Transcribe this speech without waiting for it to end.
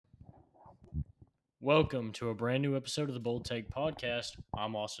Welcome to a brand new episode of the Bold Take Podcast.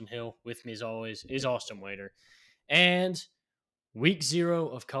 I'm Austin Hill. With me, as always, is Austin Waiter. And week 0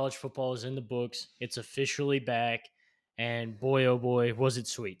 of college football is in the books. It's officially back. And boy, oh boy, was it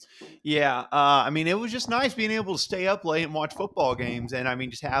sweet. Yeah, it was just nice being able to stay up late and watch football games, and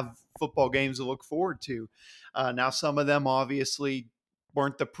just have football games to look forward to. Now, some of them obviously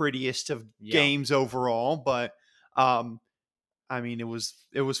weren't the prettiest of Yeah, games overall, but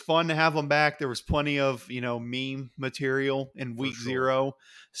it was fun to have them back. There was plenty of meme material in for week sure. 0,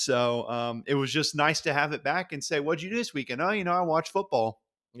 so it was just nice to have it back and say, "What'd you do this weekend?" Oh, I watched football.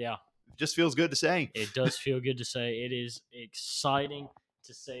 Yeah, It just feels good to say. it does feel good to say. It is exciting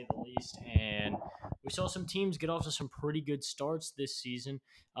to say the least. And we saw some teams get off to some pretty good starts this season.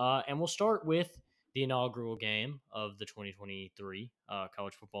 And we'll start with the inaugural game of the 2023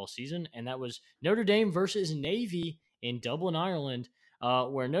 college football season. And that was Notre Dame versus Navy in Dublin, Ireland,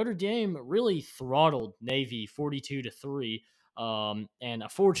 where Notre Dame really throttled Navy 42-3. And a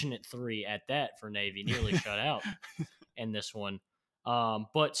fortunate 3 at that for Navy, nearly shut out in this one.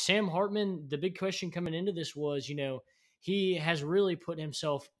 But Sam Hartman, the big question coming into this was, he has really put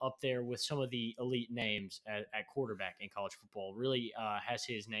himself up there with some of the elite names at quarterback in college football. Really has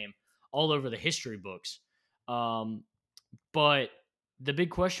his name all over the history books. Um, but the big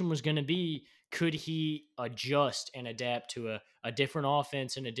question was going to be, could he adjust and adapt to a different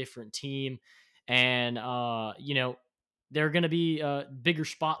offense and a different team? And, there are going to be bigger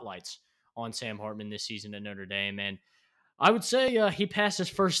spotlights on Sam Hartman this season at Notre Dame. And I would say he passed his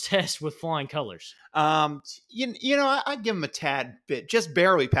first test with flying colors. I'd give him a tad bit, just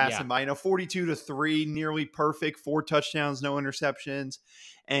barely passing Yeah, by. 42-3, nearly perfect, 4 touchdowns, no interceptions.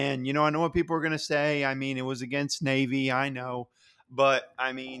 And I know what people are going to say. It was against Navy, I know, but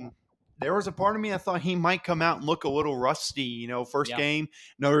there was a part of me that thought he might come out and look a little rusty. First yeah, game,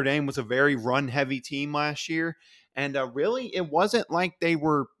 Notre Dame was a very run-heavy team last year, and really, it wasn't like they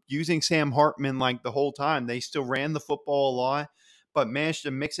were using Sam Hartman like the whole time. They still ran the football a lot, but managed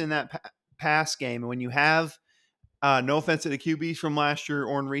to mix in that pass game. And when you have, no offense to the QBs from last year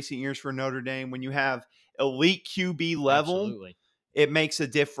or in recent years for Notre Dame, when you have elite QB level, absolutely. it makes a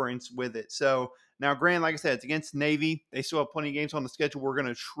difference with it. So now, Grant, like I said, it's against Navy. They still have plenty of games on the schedule. We're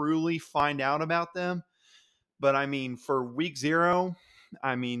going to truly find out about them. But for week 0,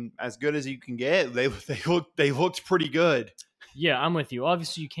 as good as you can get, they looked pretty good. Yeah, I'm with you.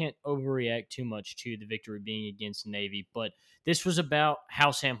 Obviously, you can't overreact too much to the victory being against Navy, but this was about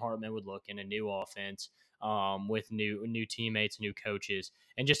how Sam Hartman would look in a new offense, with new teammates, new coaches,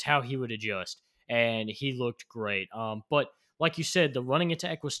 and just how he would adjust. And he looked great. But like you said, the running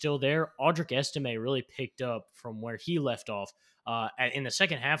attack was still there. Audric Estime really picked up from where he left off in the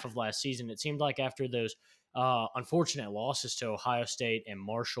second half of last season. It seemed like after those unfortunate losses to Ohio State and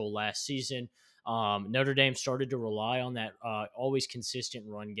Marshall last season, Notre Dame started to rely on that always consistent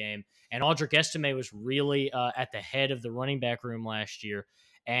run game, and Audric Estime was really at the head of the running back room last year.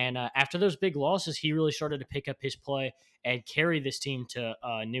 And after those big losses, he really started to pick up his play and carry this team to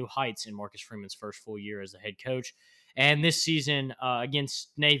new heights in Marcus Freeman's first full year as the head coach. And this season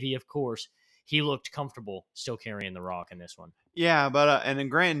against Navy, of course, he looked comfortable still carrying the rock in this one. Yeah, but and in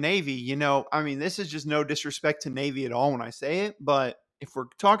Grand Navy, this is just no disrespect to Navy at all when I say it, but if we're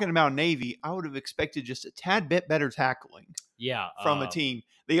talking about Navy, I would have expected just a tad bit better tackling Yeah, from a team.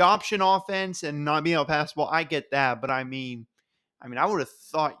 The option offense and not being able to pass the ball, I get that, but I would have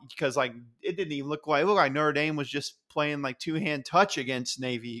thought, because it didn't even look like Notre Dame was just playing like two-hand touch against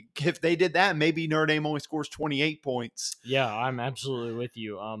Navy. If they did that, maybe Notre Dame only scores 28 points. Yeah, I'm absolutely with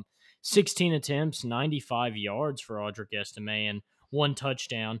you. 16 attempts, 95 yards for Audric Estime, and 1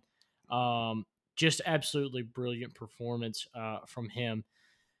 touchdown. Just absolutely brilliant performance from him.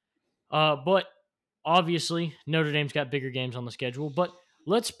 But obviously, Notre Dame's got bigger games on the schedule. But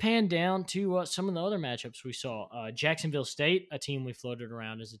let's pan down to some of the other matchups we saw. Jacksonville State, a team we floated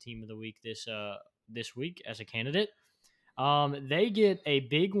around as a team of the week this week as a candidate. They get a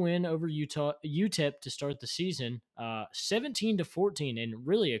big win over UTEP to start the season, 17-14, and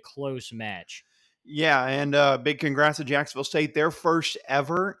really a close match. Yeah, and big congrats to Jacksonville State, their first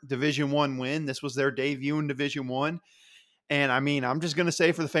ever Division I win. This was their debut in Division I. And I'm just going to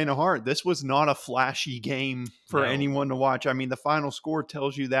say, for the faint of heart, this was not a flashy game for No, anyone to watch. The final score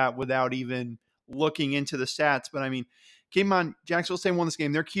tells you that without even looking into the stats. But keep in mind, Jacksonville State won this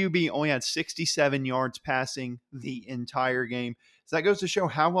game. Their QB only had 67 yards passing the entire game. So that goes to show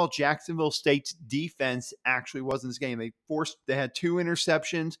how well Jacksonville State's defense actually was in this game. They had 2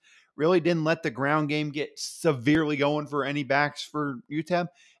 interceptions, really didn't let the ground game get severely going for any backs for UTEP.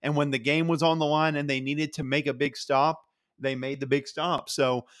 And when the game was on the line and they needed to make a big stop, they made the big stop.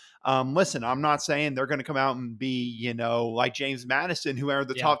 So, listen, I'm not saying they're going to come out and be, like James Madison, who entered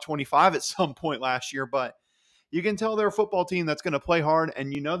the Yeah. top 25 at some point last year, but you can tell they're a football team that's going to play hard.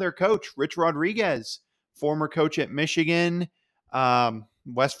 And their coach, Rich Rodriguez, former coach at Michigan,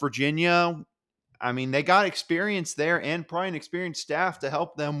 West Virginia. I mean, they got experience there and probably an experienced staff to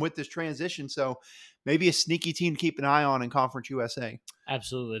help them with this transition. So maybe a sneaky team to keep an eye on in Conference USA.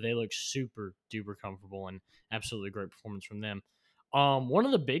 Absolutely. They look super duper comfortable and absolutely great performance from them. One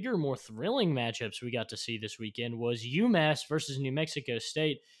of the bigger, more thrilling matchups we got to see this weekend was UMass versus New Mexico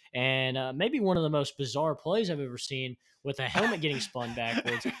State. And maybe one of the most bizarre plays I've ever seen with a helmet getting spun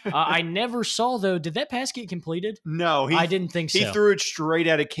backwards. I never saw, though. Did that pass get completed? No, I didn't think so. He threw it straight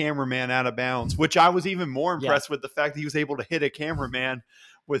at a cameraman out of bounds, which I was even more impressed with the fact that he was able to hit a cameraman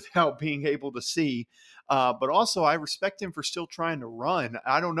without being able to see. But also, I respect him for still trying to run.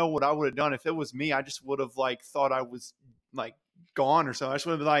 I don't know what I would have done if it was me. I just would have thought I was gone or something. I just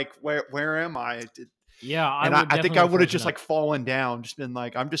would have been like, where am I? Yeah, I think I would have just fallen down, just been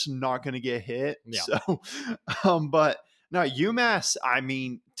like, I'm just not going to get hit. Yeah. So, but no, UMass, I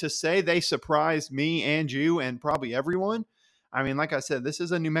mean, to say they surprised me and you and probably everyone. I mean, like I said, this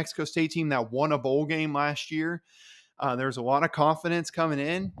is a New Mexico State team that won a bowl game last year. There's a lot of confidence coming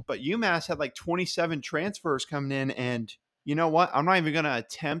in, but UMass had 27 transfers coming in. And you know what? I'm not even going to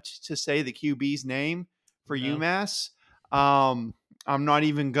attempt to say the QB's name for UMass. I'm not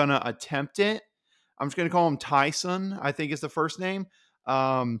even going to attempt it. I'm just going to call him Tyson, I think is the first name.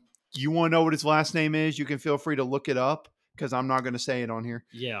 You want to know what his last name is? You can feel free to look it up because I'm not going to say it on here.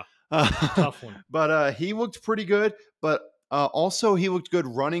 Yeah, tough one. But he looked pretty good. But also he looked good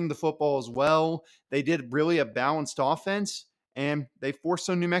running the football as well. They did really a balanced offense, and they forced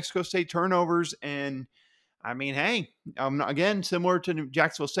some New Mexico State turnovers. And I mean, hey, again, similar to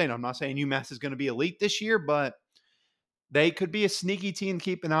Jacksonville State, I'm not saying UMass is going to be elite this year, but they could be a sneaky team to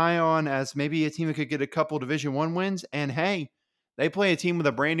keep an eye on as maybe a team that could get a couple Division I wins. And hey, they play a team with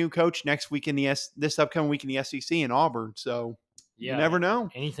a brand new coach next week in this upcoming week in the SEC in Auburn. So you never know.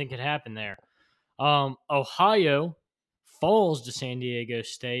 Anything could happen there. Ohio falls to San Diego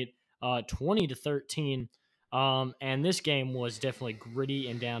State 20-13. And this game was definitely gritty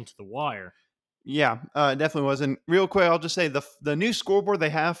and down to the wire. Yeah, it definitely was. And real quick, I'll just say the new scoreboard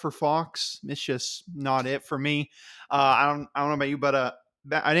they have for Fox, it's just not it for me. I don't know about you, but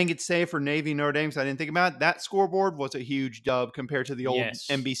I didn't get to say it for Navy Notre Dame, so I didn't think about it. That scoreboard was a huge dub compared to the old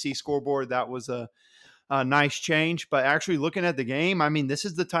NBC scoreboard. That was a nice change. But actually looking at the game, I mean, this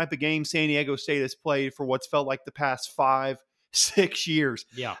is the type of game San Diego State has played for what's felt like the past 5-6 years.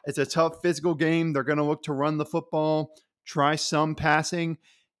 Yeah. It's a tough physical game. They're going to look to run the football, try some passing.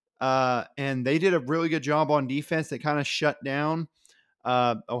 And they did a really good job on defense. They kind of shut down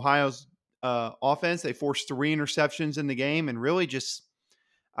Ohio's offense. They forced 3 interceptions in the game and really just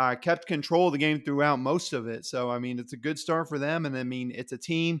kept control of the game throughout most of it. So, I mean, it's a good start for them. And I mean, it's a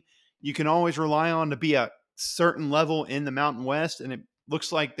team you can always rely on to be a certain level in the Mountain West. And it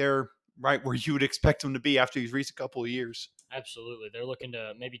looks like they're right where you would expect them to be after these recent couple of years. Absolutely. They're looking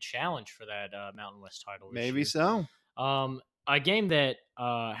to maybe challenge for that Mountain West title. Maybe so. A game that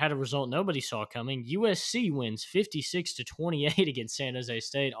had a result nobody saw coming. USC wins 56-28 against San Jose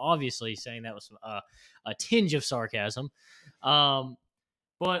State. Obviously, saying that was a tinge of sarcasm.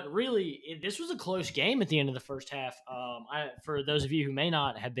 But really, this was a close game at the end of the first half. For those of you who may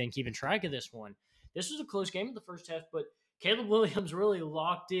not have been keeping track of this one, this was a close game in the first half, but Caleb Williams really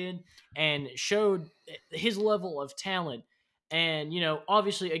locked in and showed his level of talent. And,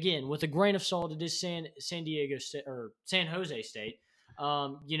 obviously, again, with a grain of salt, it is San Diego State or San Jose State.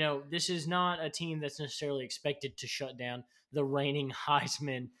 This is not a team that's necessarily expected to shut down the reigning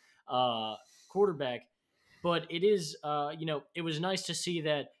Heisman quarterback. But it is, it was nice to see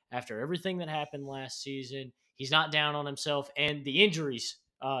that after everything that happened last season, he's not down on himself. And the injuries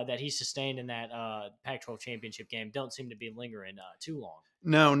that he sustained in that Pac-12 championship game don't seem to be lingering too long.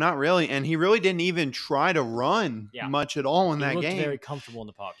 No, not really. And he really didn't even try to run much at all in that game. He looked very comfortable in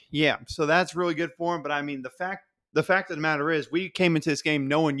the pocket. Yeah, so that's really good for him. But, I mean, the fact of the matter is we came into this game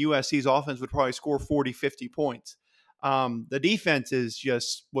knowing USC's offense would probably score 40, 50 points. The defense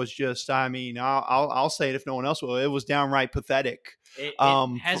was just. I mean, I'll say it if no one else will. It was downright pathetic. It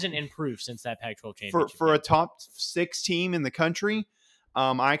hasn't improved since that Pac-12 championship. For a top 6 team in the country,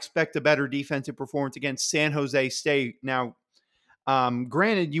 I expect a better defensive performance against San Jose State. Now,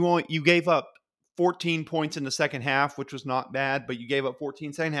 granted, you gave up 14 points in the second half, which was not bad, but you gave up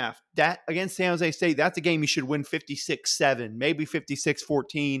 14 second half. That against San Jose State, that's a game you should win 56-7, maybe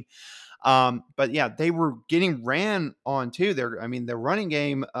 56-14. But yeah, they were getting ran on too. Their running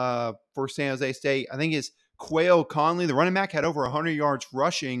game for San Jose State, I think, is Quail Conley, the running back, had over 100 yards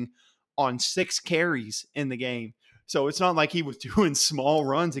rushing on 6 carries in the game. So it's not like he was doing small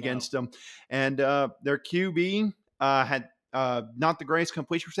runs against them. And their QB had not the greatest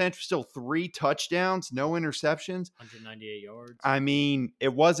completion percentage, still 3 touchdowns, no interceptions. 198 yards. I mean,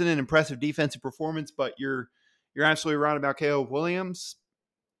 it wasn't an impressive defensive performance, but you're absolutely right about Caleb Williams.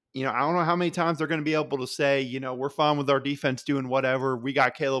 I don't know how many times they're going to be able to say, we're fine with our defense doing whatever. We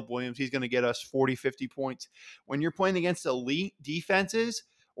got Caleb Williams. He's going to get us 40, 50 points. When you're playing against elite defenses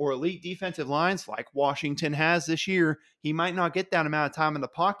or elite defensive lines like Washington has this year, he might not get that amount of time in the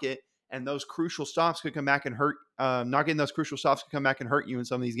pocket, and those crucial stops could come back and hurt. Not getting those crucial stops could come back and hurt you in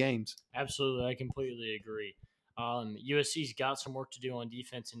some of these games. Absolutely. I completely agree. USC's got some work to do on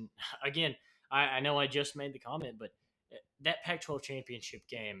defense. And again, I know I just made the comment, but that Pac-12 championship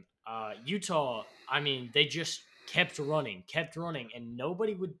game, Utah, I mean, they just kept running, and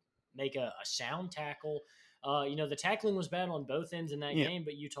nobody would make a sound tackle. The tackling was bad on both ends in that game,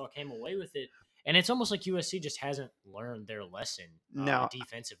 but Utah came away with it. And it's almost like USC just hasn't learned their lesson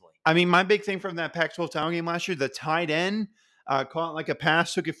defensively. I mean, my big thing from that Pac-12 title game last year, the tight end caught like a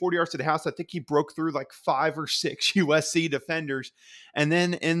pass, took it 40 yards to the house. I think he broke through like 5 or 6 USC defenders. And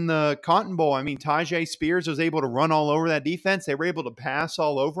then in the Cotton Bowl, I mean, Tyjae Spears was able to run all over that defense. They were able to pass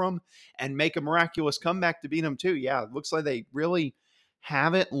all over them and make a miraculous comeback to beat them too. Yeah, it looks like they really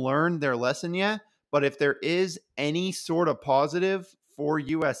haven't learned their lesson yet. But if there is any sort of positive for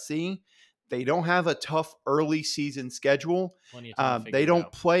USC, they don't have a tough early season schedule. They don't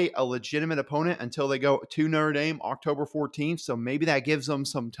play a legitimate opponent until they go to Notre Dame October 14th. So maybe that gives them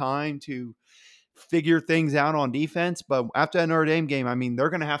some time to figure things out on defense. But after that Notre Dame game, I mean, they're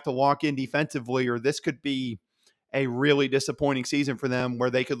going to have to lock in defensively, or this could be a really disappointing season for them where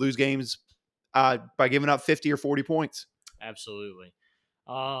they could lose games by giving up 50 or 40 points. Absolutely.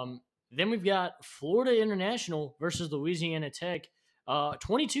 Then we've got Florida International versus Louisiana Tech.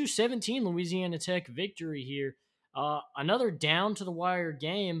 22-17 Louisiana Tech victory here. Another down to the wire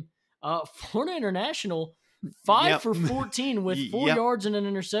game. Florida International 5 for 14 with 4 yards and an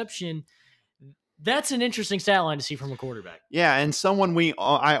interception. That's an interesting stat line to see from a quarterback. Yeah, and someone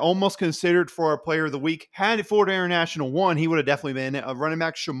I almost considered for our player of the week. Had Florida International won, he would have definitely been a running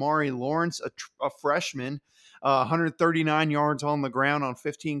back. Shamari Lawrence, a freshman. 139 yards on the ground on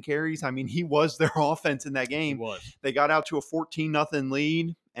 15 carries. I mean, he was their offense in that game. He was. They got out to a 14-0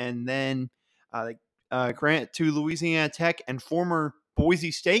 lead, and then they grant it to Louisiana Tech and former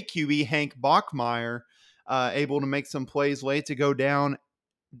Boise State QB Hank Bachmeier able to make some plays late to go down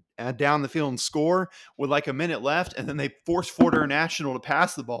the field and score with like a minute left, and then they forced Florida International to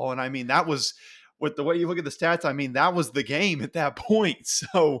pass the ball. And I mean, that was – with the way you look at the stats, I mean, that was the game at that point.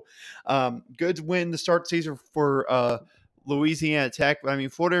 So good win to start the season for Louisiana Tech. But I mean,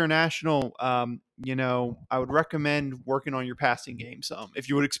 Florida International, I would recommend working on your passing game some if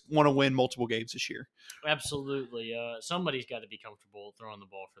you would want to win multiple games this year. Absolutely. Somebody's got to be comfortable throwing the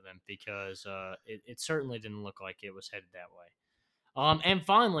ball for them because it certainly didn't look like it was headed that way. And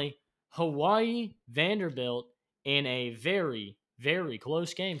finally, Hawaii Vanderbilt in a very, very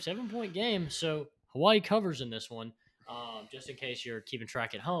close game, 7-point game. So Hawaii covers in this one, just in case you're keeping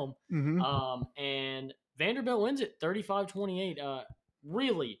track at home. Mm-hmm. And Vanderbilt wins it 35-28.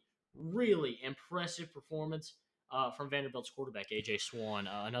 Really, really impressive performance from Vanderbilt's quarterback, A.J. Swan,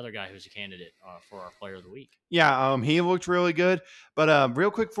 another guy who's a candidate for our player of the week. Yeah, he looked really good. But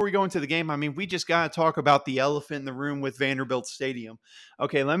real quick before we go into the game, I mean, we just got to talk about the elephant in the room with Vanderbilt Stadium.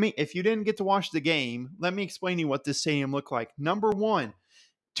 Okay, if you didn't get to watch the game, let me explain to you what this stadium looked like. Number one,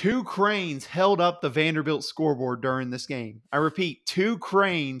 2 cranes held up the Vanderbilt scoreboard during this game. I repeat, 2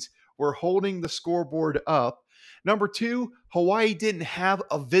 cranes were holding the scoreboard up. Number 2, Hawaii didn't have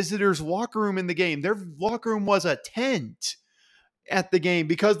a visitor's locker room in the game. Their locker room was a tent at the game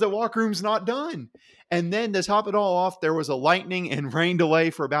because the locker room's not done. And then to top it all off, there was a lightning and rain delay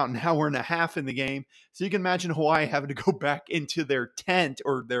for about an hour and a half in the game. So you can imagine Hawaii having to go back into their tent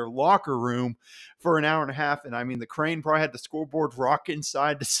or their locker room for an hour and a half. And I mean, the crane probably had the scoreboard rocking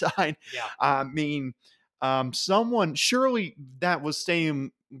side to side. Yeah. I mean, surely that was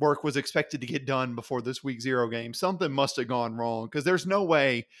stadium work was expected to get done before this week 0 game. Something must have gone wrong because there's no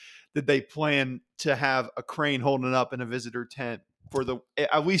way that they plan to have a crane holding up in a visitor tent for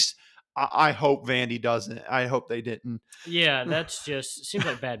at least I hope Vandy doesn't. I hope they didn't. Yeah, that's just seems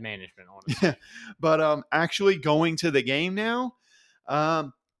like bad management, honestly. Yeah. But actually going to the game now,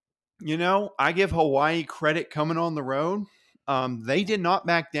 I give Hawaii credit coming on the road. They did not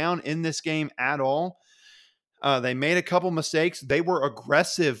back down in this game at all. They made a couple mistakes. They were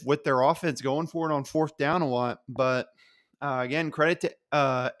aggressive with their offense, going for it on 4th down a lot. But Again, credit to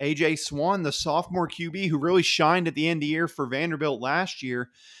AJ Swan, the sophomore QB who really shined at the end of the year for Vanderbilt last year.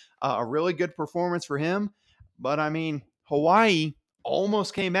 A really good performance for him. But I mean, Hawaii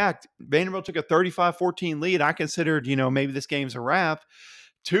almost came back. Vanderbilt took a 35-14 lead. I considered, maybe this game's a wrap.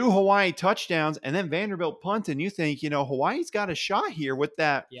 2 Hawaii touchdowns, and then Vanderbilt punted. And you think, Hawaii's got a shot here with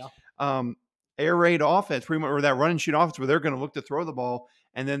that air raid offense, pretty much, or that run and shoot offense where they're going to look to throw the ball.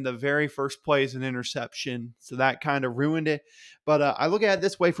 And then the very first play is an interception. So that kind of ruined it. But I look at it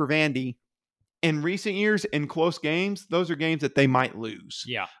this way for Vandy. In recent years, in close games, those are games that they might lose.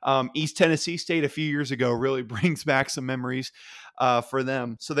 Yeah. East Tennessee State a few years ago really brings back some memories for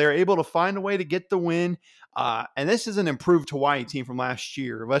them. So they're able to find a way to get the win. And this is an improved Hawaii team from last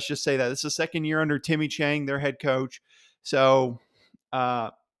year. Let's just say that. This is the second year under Timmy Chang, their head coach. So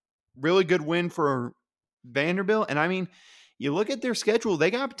really good win for Vanderbilt. And I mean, you look at their schedule,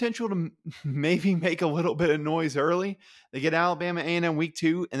 they got potential to maybe make a little bit of noise early. They get Alabama A&M week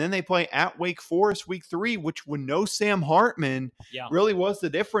 2, and then they play at Wake Forest week 3, which with no Sam Hartman really was the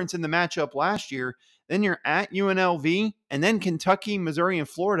difference in the matchup last year. Then you're at UNLV, and then Kentucky, Missouri, and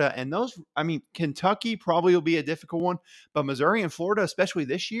Florida. And Kentucky probably will be a difficult one, but Missouri and Florida, especially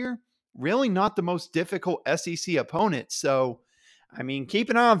this year, really not the most difficult SEC opponents. So, keep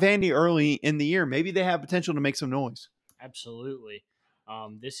an eye on Vandy early in the year. Maybe they have potential to make some noise. Absolutely.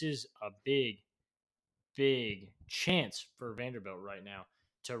 This is a big, big chance for Vanderbilt right now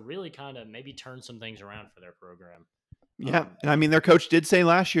to really kind of maybe turn some things around for their program. Yeah. And their coach did say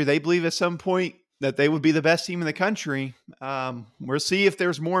last year they believe at some point that they would be the best team in the country. We'll see if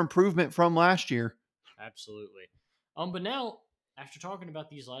there's more improvement from last year. Absolutely. But now, after talking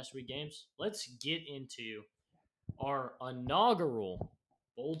about these last week games, let's get into our inaugural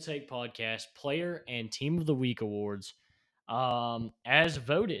Bold Take Podcast Player and Team of the Week awards, as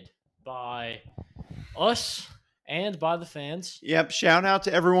voted by us and by the fans. Yep. Shout out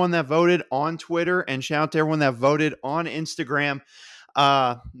to everyone that voted on Twitter, and shout out to everyone that voted on Instagram.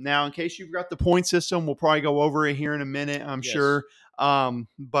 Now, in case you've got the point system, we'll probably go over it here in a minute, I'm sure.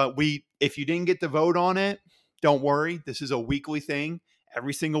 But if you didn't get to vote on it, don't worry. This is a weekly thing.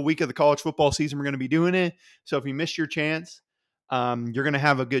 Every single week of the college football season, we're going to be doing it. So if you missed your chance, you're going to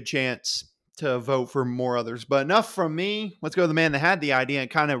have a good chance to vote for more others. But enough from me. Let's go to the man that had the idea and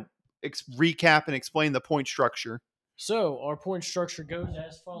kind of recap and explain the point structure. So our point structure goes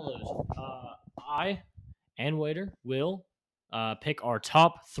as follows. I and Waiter will pick our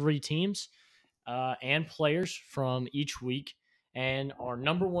top 3 teams and players from each week. And our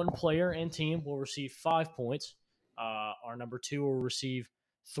number 1 player and team will receive 5 points. Our number 2 will receive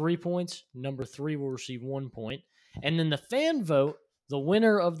 3 points. Number 3 will receive 1 point. And then the fan vote, the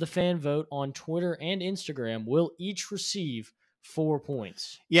winner of the fan vote on Twitter and Instagram will each receive 4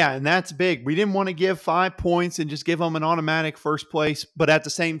 points. Yeah, and that's big. We didn't want to give 5 points and just give them an automatic first place, but at the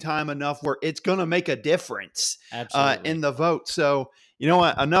same time enough where it's going to make a difference in the vote. So, you know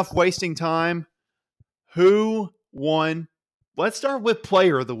what? Enough wasting time. Who won? Let's start with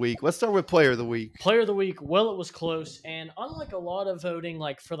Player of the Week. Player of the Week. Well, it was close. And unlike a lot of voting,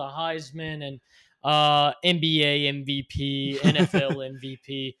 like for the Heisman and NBA MVP, NFL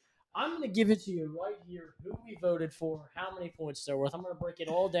MVP, I'm going to give it to you right here who we voted for, how many points they're worth. I'm going to break it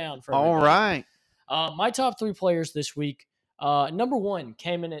all down for everybody. All right. My top 3 players this week. Number 1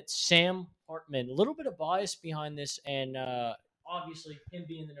 came in at Sam Hartman. A little bit of bias behind this, and obviously him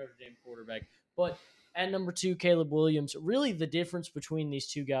being the Notre Dame quarterback. But at number 2, Caleb Williams. Really the difference between these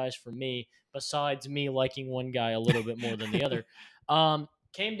two guys for me, besides me liking one guy a little bit more than the other,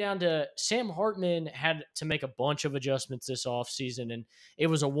 came down to Sam Hartman had to make a bunch of adjustments this offseason, and it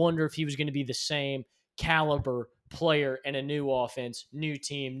was a wonder if he was going to be the same caliber player in a new offense, new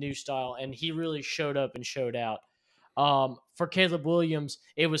team, new style, and he really showed up and showed out. For Caleb Williams,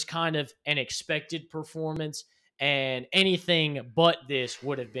 it was kind of an expected performance, and anything but this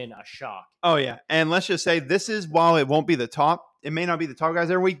would have been a shock. Oh, yeah. And let's just say this is, while it won't be the top, it may not be the top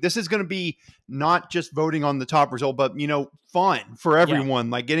guys every week. This is going to be not just voting on the top result, but, fun for everyone.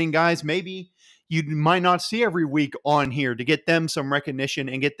 Yeah. Like getting guys maybe you might not see every week on here to get them some recognition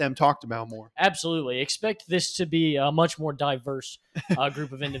and get them talked about more. Absolutely. Expect this to be a much more diverse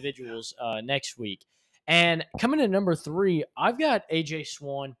group of individuals next week. And coming to number 3, I've got AJ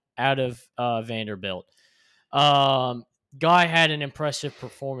Swan out of Vanderbilt. Guy had an impressive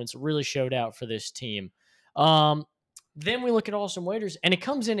performance, really showed out for this team. Then we look at Austin Waiters, and it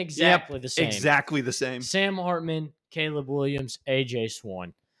comes in exactly the same. Exactly the same. Sam Hartman, Caleb Williams, AJ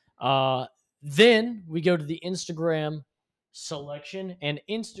Swan. Then we go to the Instagram selection, and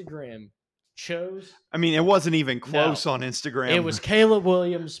Instagram chose. It wasn't even close on Instagram. It was Caleb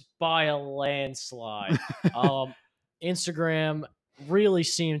Williams by a landslide. Instagram really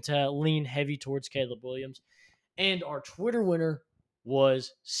seemed to lean heavy towards Caleb Williams. And our Twitter winner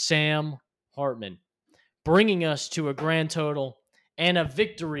was Sam Hartman, bringing us to a grand total and a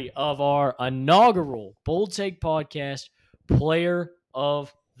victory of our inaugural Bold Take Podcast Player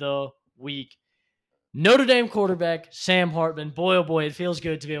of the Week. Notre Dame quarterback Sam Hartman. Boy, oh boy, it feels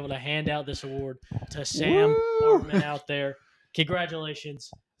good to be able to hand out this award to Sam Hartman out there.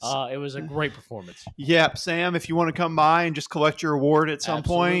 Congratulations. It was a great performance. Yep, Sam, if you want to come by and just collect your award at some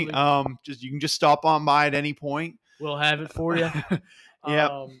point, you can just stop on by at any point. We'll have it for you.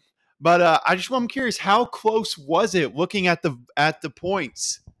 Yeah. But I'm curious, how close was it looking at the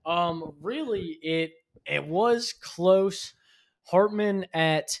points? Really, it was close. Hartman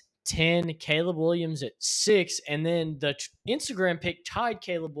at 10, Caleb Williams at 6, and then the Instagram pick tied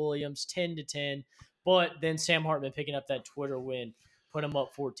Caleb Williams 10-10, but then Sam Hartman picking up that Twitter win put him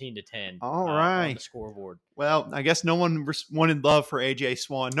up 14-10. All right, on the scoreboard. Well, I guess no one wanted love for AJ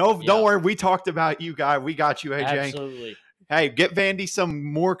Swan. No, Don't worry, we talked about you, guy. We got you, AJ. Absolutely. Hey, get Vandy some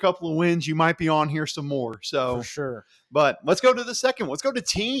more couple of wins. You might be on here some more. So for sure. But let's go to the second one. Let's go to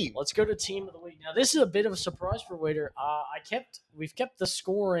team. Let's go to team of the week. Now, this is a bit of a surprise for Waiter. We've kept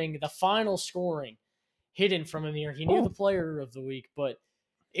the final scoring hidden from him here. He knew the player of the week, but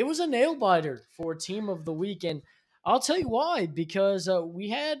it was a nail biter for team of the week. And I'll tell you why, because we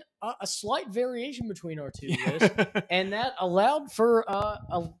had a slight variation between our two lists, and that allowed for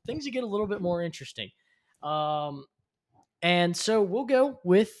things to get a little bit more interesting. And so we'll go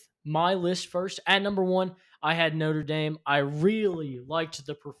with my list first. At number 1, I had Notre Dame. I really liked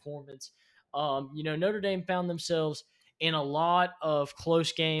the performance. Notre Dame found themselves in a lot of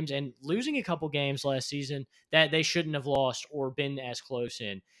close games and losing a couple games last season that they shouldn't have lost or been as close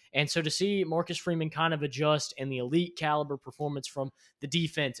in. And so to see Marcus Freeman kind of adjust and the elite caliber performance from the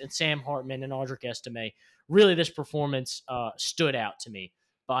defense and Sam Hartman and Audric Estime, really this performance stood out to me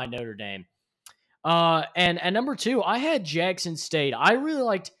by Notre Dame. And at number 2, I had Jackson State. I really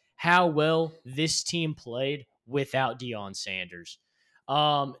liked how well this team played without Deion Sanders.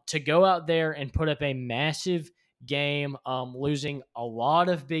 To go out there and put up a massive game, losing a lot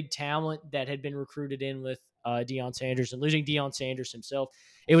of big talent that had been recruited in with Deion Sanders and losing Deion Sanders himself.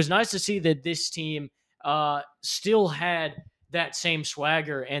 It was nice to see that this team still had that same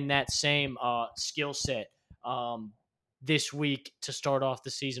swagger and that same skill set this week to start off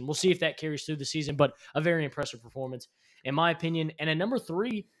the season. We'll see if that carries through the season, but a very impressive performance, in my opinion. And at number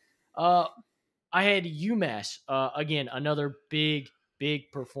 3, I had UMass. Again, another big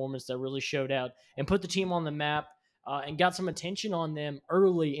performance that really showed out and put the team on the map and got some attention on them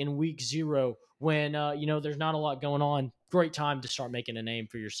early in week 0 when, there's not a lot going on. Great time to start making a name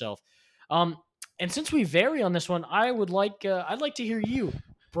for yourself. And since we vary on this one, I'd like to hear you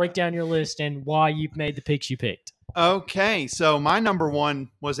break down your list and why you made the picks you picked. Okay, so my number 1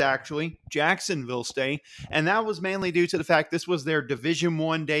 was actually Jacksonville State, and that was mainly due to the fact this was their Division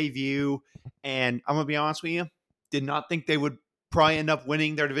I debut, and I'm going to be honest with you, did not think they would probably end up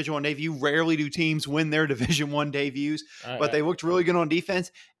winning their Division I debut. Rarely do teams win their Division I debuts, but they looked really good on defense,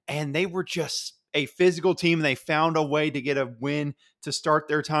 and they were just a physical team, and they found a way to get a win to start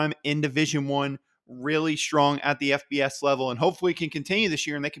their time in Division I, really strong at the FBS level, and hopefully can continue this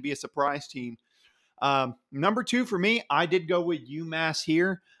year, and they could be a surprise team. Number 2 for me, I did go with UMass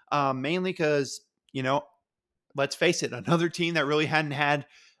here, mainly because, let's face it, another team that really hadn't had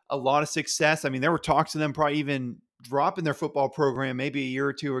a lot of success. I mean, there were talks of them probably even dropping their football program maybe a year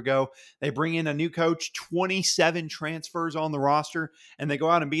or 2 ago. They bring in a new coach, 27 transfers on the roster, and they go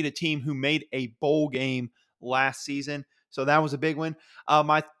out and beat a team who made a bowl game last season. So that was a big win.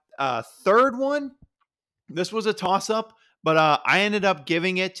 My third one, this was a toss-up, but I ended up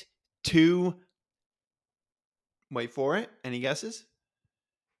giving it to wait for it. Any guesses?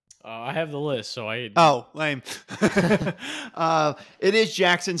 I have the list, so Oh, lame. It is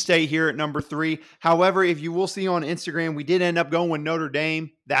Jackson State here at number 3. However, if you will see on Instagram, we did end up going with Notre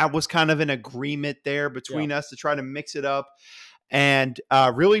Dame. That was kind of an agreement there between us to try to mix it up. And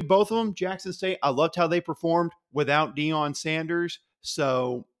really, both of them, Jackson State, I loved how they performed without Deion Sanders.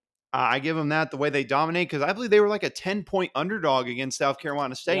 So I give them that, the way they dominate, because I believe they were like a 10-point underdog against South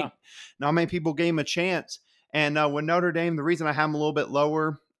Carolina State. Yeah. Not many people gave them a chance. And with Notre Dame, the reason I have them a little bit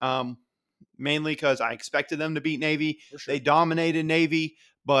lower, mainly because I expected them to beat Navy. Sure. They dominated Navy,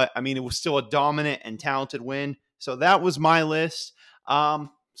 but I mean, it was still a dominant and talented win. So that was my list.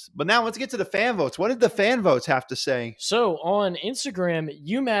 But now let's get to the fan votes. What did the fan votes have to say? So on Instagram,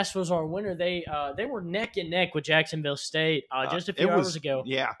 UMass was our winner. They were neck and neck with Jacksonville State just a few hours ago.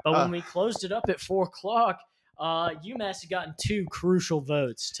 Yeah. But when we closed it up at 4:00, UMass has gotten 2 crucial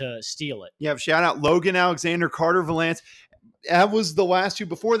votes to steal it. Yeah, shout out Logan Alexander, Carter Valance. That was the last 2.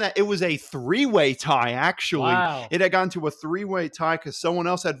 Before that, it was a 3-way tie, actually. Wow. It had gone to a 3-way tie because someone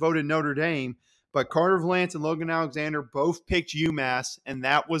else had voted Notre Dame. But Carter Valance and Logan Alexander both picked UMass, and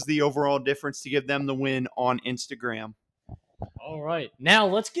that was the overall difference to give them the win on Instagram. All right. Now,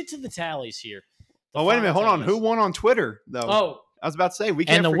 let's get to the tallies here. Wait a minute. Hold on. Who won on Twitter, though? Oh. I was about to say, we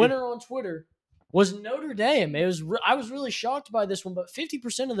can't And the forget. winner on Twitter was Notre Dame. I was really shocked by this one, but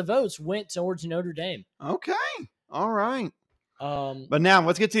 50% of the votes went towards Notre Dame. Okay. All right. But But now,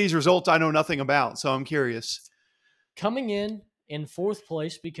 let's get to these results I know nothing about, so I'm curious. coming in 4th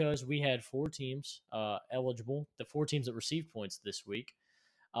place, because we had 4 teams eligible, the 4 teams that received points this week.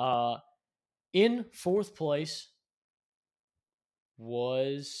 In 4th place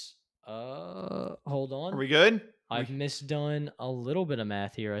was hold on. Are we good? I've misdone a little bit of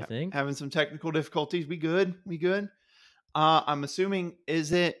math here, I think. Having some technical difficulties. We good? We good? I'm assuming,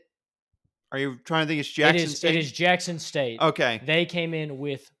 are you trying to think it's Jackson State? It is Jackson State. Okay. They came in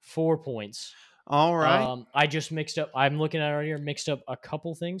with 4 points. All right. I just mixed up. I'm looking at it right here, mixed up a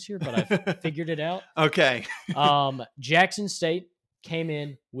couple things here, but I figured it out. Okay. Jackson State came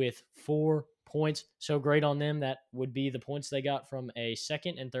in with 4 points. So great on them. That would be the points they got from a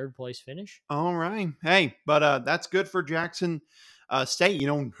 2nd and 3rd place finish. All right. Hey, but that's good for Jackson State.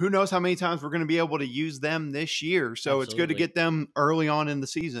 Who knows how many times we're going to be able to use them this year. So It's good to get them early on in the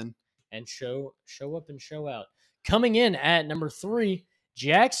season. And show up and show out. Coming in at number 3,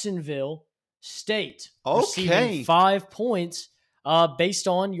 Jacksonville State. Receiving 5 points based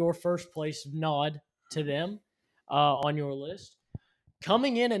on your first place nod to them on your list.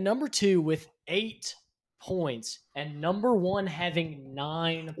 Coming in at number 2 with 8 points, and number 1 having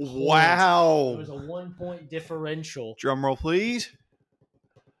 9 points. Wow. It was a 1-point differential. Drum roll, please.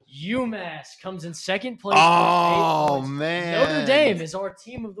 UMass comes in 2nd place. Oh, with 8 points. man. Notre Dame is our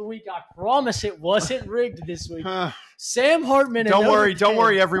team of the week. I promise it wasn't rigged this week. Huh. Sam Hartman. Don't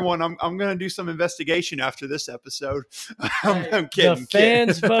worry, everyone. I'm going to do some investigation after this episode. I'm kidding. The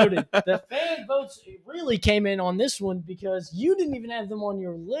fans voted. The fan votes really came in on this one because you didn't even have them on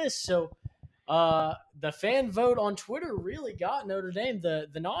your list. So the fan vote on Twitter really got Notre Dame the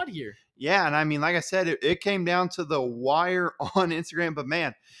nod here. Yeah, and I mean, like I said, it came down to the wire on Instagram. But,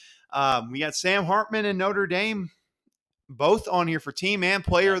 man, we got Sam Hartman and Notre Dame both on here for Team and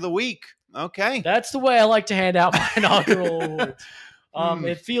Player of the Week. Okay. That's the way I like to hand out my inaugural awards.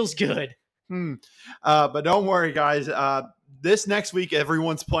 It feels good. But don't worry, guys. This next week,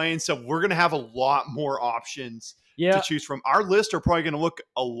 everyone's playing, so we're going to have a lot more options to choose from. Our lists are probably going to look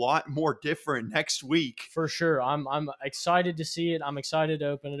a lot more different next week. For sure. I'm excited to see it. I'm excited to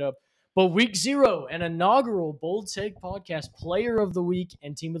open it up. But week 0, an inaugural Bold Take Podcast Player of the Week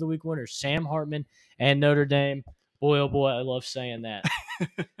and Team of the Week winners, Sam Hartman and Notre Dame. Boy, oh boy, I love saying that.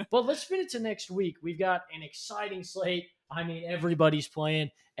 But let's spin it to next week. We've got an exciting slate. I mean, everybody's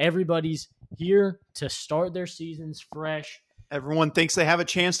playing. Everybody's here to start their seasons fresh. Everyone thinks they have a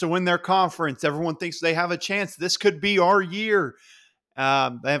chance to win their conference. Everyone thinks they have a chance. This could be our year.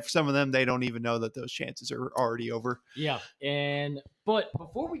 And for some of them, they don't even know that those chances are already over. Yeah. But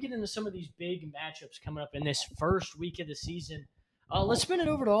before we get into some of these big matchups coming up in this first week of the season, let's spin it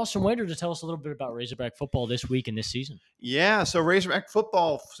over to Austin Wader to tell us a little bit about Razorback football this week and this season. Yeah, so Razorback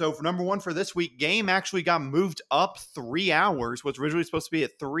football. So for number 1 for this week, game actually got moved up 3 hours. What's originally supposed to be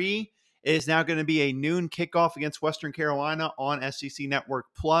at 3 is now going to be a noon kickoff against Western Carolina on SEC Network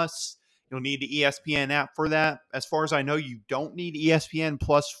Plus. You'll need the ESPN app for that. As far as I know, you don't need ESPN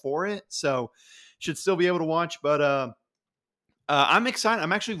Plus for it, so should still be able to watch. But I'm excited.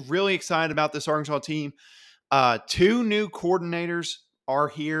 I'm actually really excited about this Arkansas team. 2 new coordinators are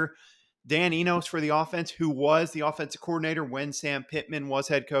here. Dan Enos for the offense, who was the offensive coordinator when Sam Pittman was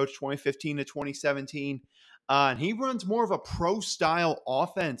head coach 2015 to 2017. And he runs more of a pro-style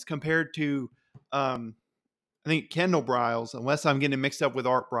offense compared to, I think, Kendall Briles, unless I'm getting mixed up with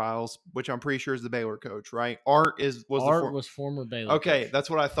Art Briles, which I'm pretty sure is the Baylor coach, right? Art was former Baylor Okay, coach. That's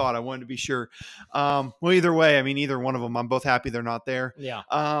what I thought. I wanted to be sure. Well, either way, I mean, either one of them, I'm both happy they're not there. Yeah.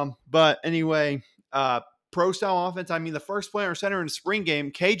 But anyway, pro-style offense, I mean, the first player center in the spring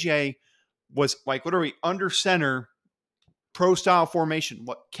game, KJ, was like literally under center, pro-style formation.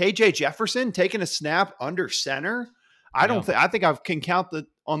 What, KJ Jefferson taking a snap under center? I think I can count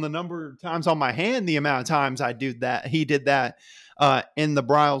on the number of times on my hand the amount of times I do that. He did that in the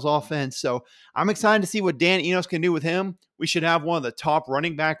Briles offense. So I'm excited to see what Dan Enos can do with him. We should have one of the top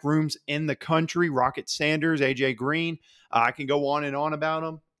running back rooms in the country. Rocket Sanders, AJ Green. I can go on and on about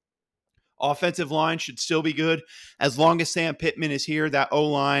them. Offensive line should still be good as long as Sam Pittman is here. That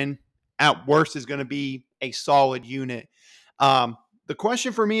O-line at worst is going to be a solid unit. The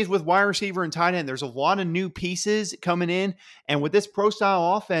question for me is with wide receiver and tight end. There's a lot of new pieces coming in, and with this pro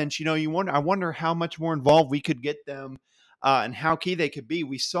style offense, I wonder how much more involved we could get them, and how key they could be.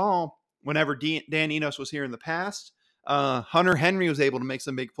 We saw whenever Dan Enos was here in the past, Hunter Henry was able to make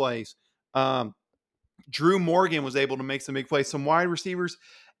some big plays. Drew Morgan was able to make some big plays. Some wide receivers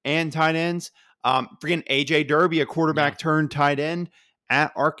and tight ends. Freaking AJ Derby, a quarterback turned tight end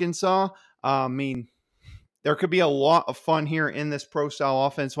at Arkansas. I mean, there could be a lot of fun here in this pro style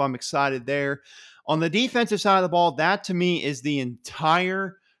offense, so I'm excited there. On the defensive side of the ball, that to me is the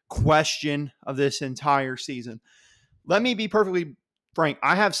entire question of this entire season. Let me be perfectly frank.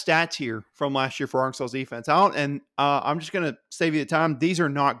 I have stats here from last year for Arkansas's defense. I'm just going to save you the time. These are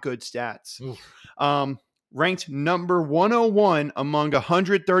not good stats. Ranked number 101 among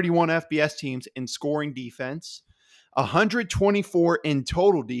 131 FBS teams in scoring defense, 124 in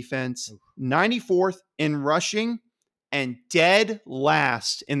total defense, 94th in rushing, and dead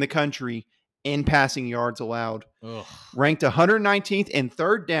last in the country in passing yards allowed. Ranked 119th in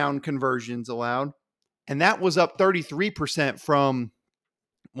third down conversions allowed, and that was up 33% from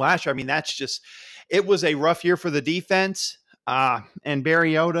last year. I mean, it was a rough year for the defense. And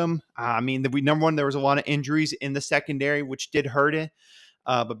Barry Odom, number one, there was a lot of injuries in the secondary, which did hurt it.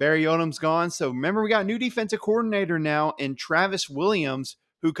 But Barry Odom's gone. So remember, we got a new defensive coordinator now in Travis Williams,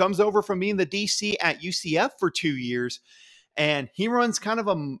 who comes over from being the DC at UCF for 2 years. And he runs kind of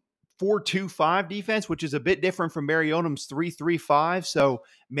a 4-2-5 defense, which is a bit different from Barry Odom's 3-3-5. So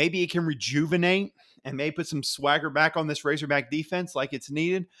maybe it can rejuvenate and maybe put some swagger back on this Razorback defense like it's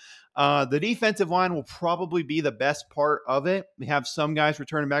needed. The defensive line will probably be the best part of it. We have some guys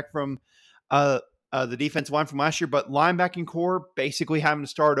returning back from the defensive line from last year, but linebacking core basically having to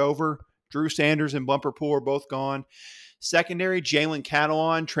start over. Drew Sanders and Bumper Pool are both gone. Secondary, Jalen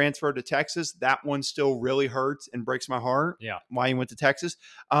Catalon transferred to Texas. That one still really hurts and breaks my heart. Yeah, why he went to Texas.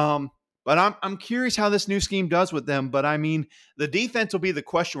 But I'm curious how this new scheme does with them. But I mean, the defense will be the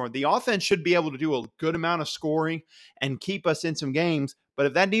question mark. The offense should be able to do a good amount of scoring and keep us in some games. But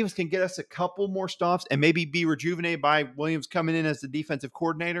if that defense can get us a couple more stops and maybe be rejuvenated by Williams coming in as the defensive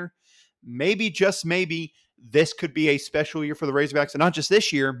coordinator, maybe, just maybe, this could be a special year for the Razorbacks. And not just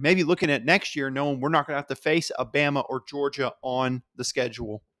this year, maybe looking at next year, knowing we're not going to have to face Alabama or Georgia on the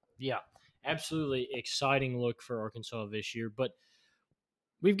schedule. Yeah, absolutely exciting look for Arkansas this year. But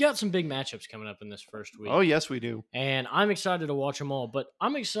we've got some big matchups coming up in this first week. Oh, yes, we do. And I'm excited to watch them all. But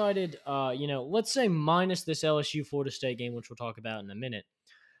I'm excited, let's say minus this LSU-Florida State game, which we'll talk about in a minute.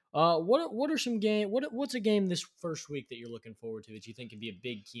 What are some what's a game this first week that you're looking forward to that you think could be a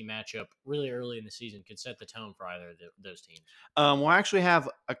big key matchup really early in the season, could set the tone for either of those teams? We'll actually have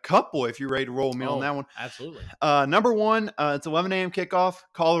a couple if you're ready to roll me on that one. Absolutely. Number one, it's 11 a.m. kickoff,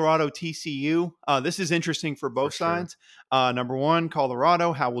 Colorado TCU. This is interesting for both sides. Number one,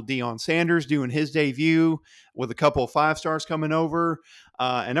 Colorado, how will Deion Sanders doing his debut with a couple of 5-stars coming over?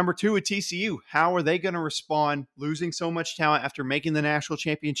 And number two, at TCU, how are they going to respond losing so much talent after making the national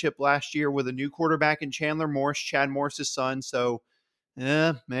championship last year with a new quarterback in Chandler Morris, Chad Morris's son? So,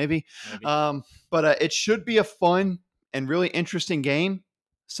 maybe. But it should be a fun and really interesting game.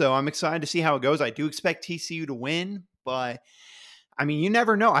 So I'm excited to see how it goes. I do expect TCU to win, but I mean, you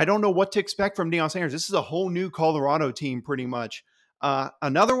never know. I don't know what to expect from Deion Sanders. This is a whole new Colorado team pretty much.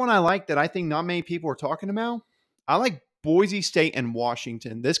 Another one I like that I think not many people are talking about, I like Boise State and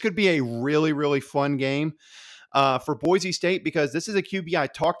Washington. This could be a really, really fun game for Boise State because this is a QB I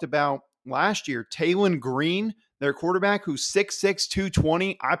talked about last year, Taylon Green, their quarterback, who's 6'6",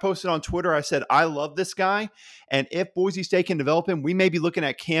 220. I posted on Twitter, I said, I love this guy. And if Boise State can develop him, we may be looking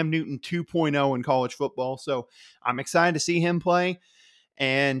at Cam Newton 2.0 in college football. So I'm excited to see him play.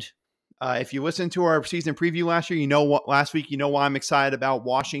 And if you listen to our season preview last year, last week, why I'm excited about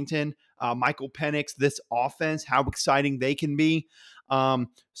Washington. Michael Penix, this offense, how exciting they can be.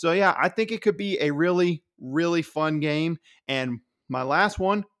 So yeah, I think it could be a really, really fun game. And my last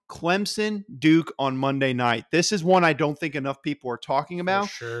one, Clemson, Duke on Monday night. This is one I don't think enough people are talking about.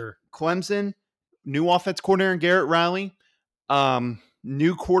 For sure. Clemson, new offense coordinator Garrett Riley.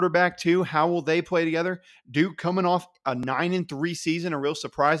 New quarterback too. How will they play together? Duke coming off a 9-3 season, a real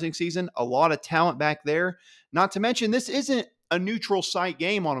surprising season. A lot of talent back there. Not to mention, this isn't a neutral site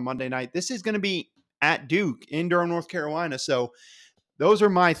game on a Monday night. This is going to be at Duke in Durham, North Carolina. So those are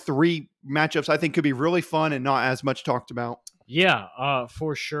my three matchups I think could be really fun and not as much talked about. Yeah,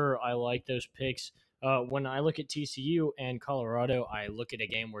 for sure. I like those picks. When I look at TCU and Colorado, I look at a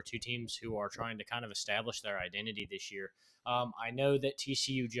game where two teams who are trying to kind of establish their identity this year. I know that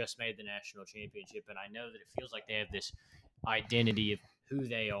TCU just made the national championship, and I know that it feels like they have this identity of who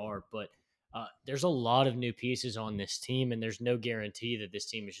they are. But there's a lot of new pieces on this team, and there's no guarantee that this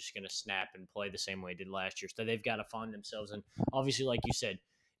team is just going to snap and play the same way it did last year. So they've got to find themselves. And obviously, like you said,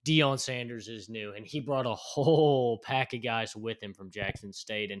 Deion Sanders is new, and he brought a whole pack of guys with him from Jackson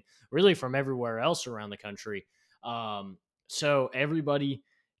State and really from everywhere else around the country. So everybody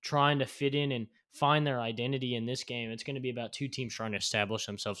trying to fit in and find their identity in this game. It's going to be about two teams trying to establish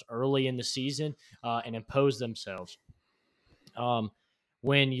themselves early in the season and impose themselves.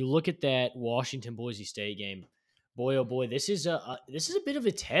 When you look at that Washington Boise State game, boy oh boy, this is a bit of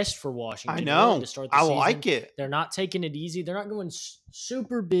a test for Washington. I know. To start the I season. like it. They're not taking it easy. They're not going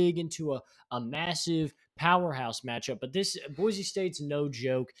super big into a massive powerhouse matchup, but this Boise State's no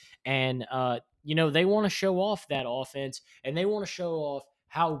joke, and they want to show off that offense, and they want to show off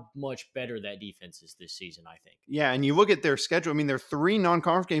how much better that defense is this season, I think. Yeah, and you look at their schedule. I mean, there are 3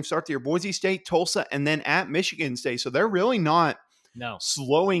 non-conference games start the year: Boise State, Tulsa, and then at Michigan State. So they're really not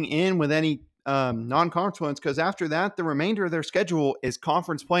slowing in with any non-conference ones, because after that, the remainder of their schedule is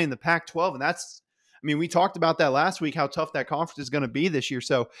conference play in the Pac-12, and we talked about that last week, how tough that conference is going to be this year.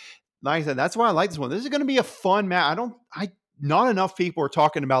 So, like I said, that's why I like this one. This is going to be a fun match. Not enough people are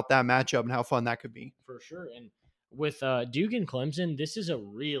talking about that matchup and how fun that could be. For sure, and with Duke and Clemson, this is a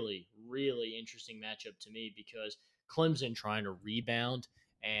really, really interesting matchup to me, because Clemson trying to rebound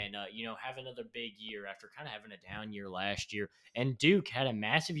and have another big year after kind of having a down year last year. And Duke had a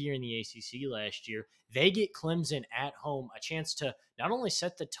massive year in the ACC last year. They get Clemson at home, a chance to not only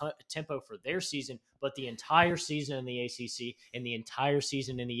set the tempo for their season, but the entire season in the ACC and the entire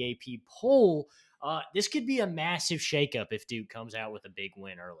season in the AP poll. This could be a massive shakeup if Duke comes out with a big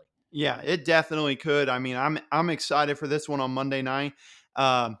win early. Yeah, it definitely could. I mean, I'm excited for this one on Monday night.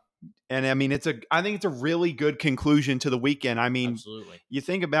 And I mean, I think it's a really good conclusion to the weekend. I mean, absolutely. You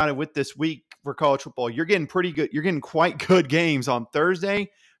think about it with this week for college football, you're getting pretty good. You're getting quite good games on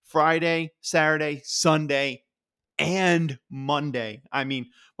Thursday, Friday, Saturday, Sunday, and Monday. I mean,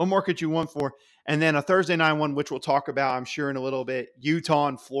 what more could you want for? And then a Thursday night one, which we'll talk about, I'm sure, in a little bit, Utah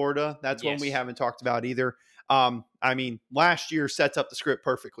and Florida. That's one we haven't talked about either. I mean, last year sets up the script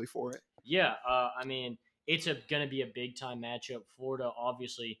perfectly for it. Yeah, I mean, it's going to be a big-time matchup. Florida,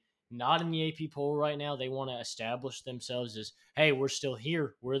 obviously, not in the AP poll right now. They want to establish themselves as, hey, we're still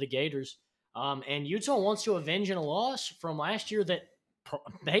here. We're the Gators. And Utah wants to avenge a loss from last year that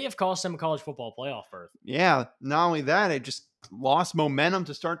may have cost them a college football playoff berth. Yeah, not only that, it just lost momentum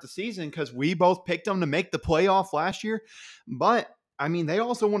to start the season because we both picked them to make the playoff last year. But, I mean, they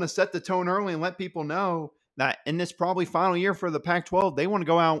also want to set the tone early and let people know that in this probably final year for the Pac-12, they want to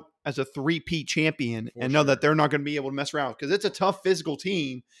go out as a 3-peat champion and know that they're not going to be able to mess around, because it's a tough physical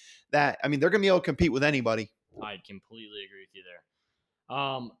team that, I mean, they're going to be able to compete with anybody. I completely agree with you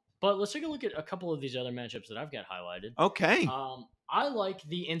there. But let's take a look at a couple of these other matchups that I've got highlighted. Okay. I like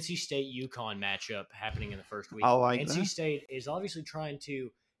the NC State-UConn matchup happening in the first week. I like NC State is obviously trying to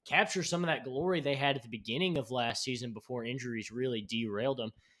capture some of that glory they had at the beginning of last season before injuries really derailed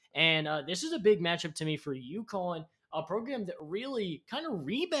them. And this is a big matchup to me for UConn, a program that really kind of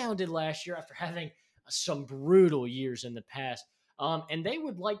rebounded last year after having some brutal years in the past. And they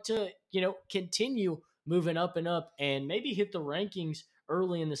would like to, continue moving up and up and maybe hit the rankings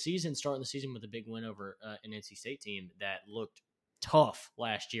early in the season, starting the season with a big win over an NC State team that looked tough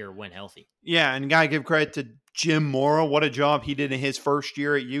last year when healthy. Yeah, and got to give credit to Jim Mora. What a job he did in his first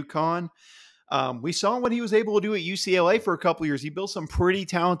year at UConn. We saw what he was able to do at UCLA for a couple of years. He built some pretty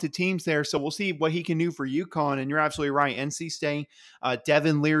talented teams there, so we'll see what he can do for UConn. And you're absolutely right. NC State,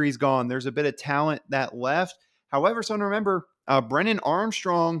 Devin Leary's gone. There's a bit of talent that left. However, something to remember, Brennan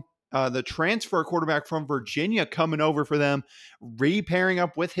Armstrong, the transfer quarterback from Virginia, coming over for them, re-pairing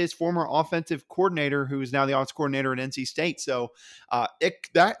up with his former offensive coordinator, who is now the offensive coordinator at NC State. So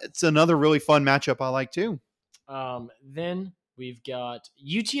it's another really fun matchup I like too. Then we've got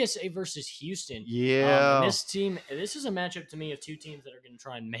UTSA versus Houston. Yeah. This is a matchup to me of two teams that are going to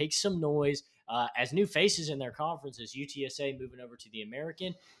try and make some noise as new faces in their conferences. UTSA moving over to the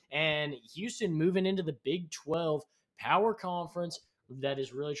American, and Houston moving into the Big 12 Power Conference that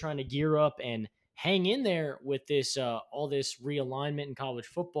is really trying to gear up and hang in there with this all this realignment in college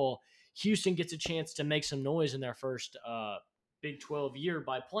football. Houston gets a chance to make some noise in their first Big 12 year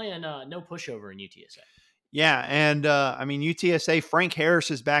by playing no pushover in UTSA. Yeah, and I mean, UTSA, Frank Harris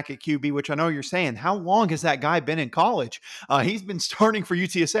is back at QB, which I know you're saying, how long has that guy been in college? He's been starting for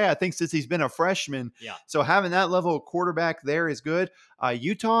UTSA, I think, since he's been a freshman. Yeah. So having that level of quarterback there is good.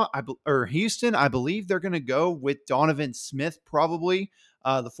 Houston, I believe they're going to go with Donovan Smith, probably,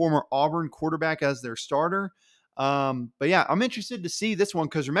 the former Auburn quarterback, as their starter. But yeah, I'm interested to see this one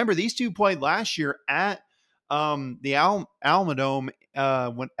because remember, these two played last year at Alamodome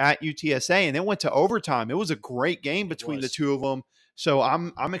went at UTSA, and it went to overtime. It was a great game between the two of them. So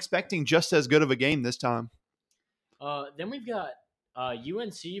I'm expecting just as good of a game this time. Then we've got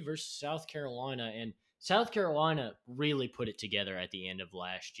UNC versus South Carolina, and South Carolina really put it together at the end of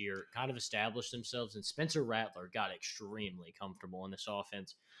last year, kind of established themselves, and Spencer Rattler got extremely comfortable in this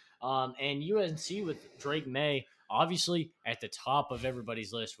offense. And UNC with Drake May, obviously at the top of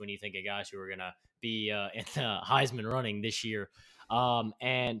everybody's list when you think of guys who are going to be in the Heisman running this year.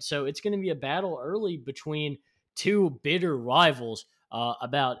 And so it's going to be a battle early between two bitter rivals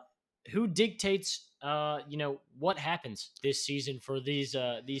about who dictates what happens this season for these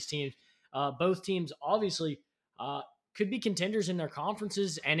teams. Both teams obviously could be contenders in their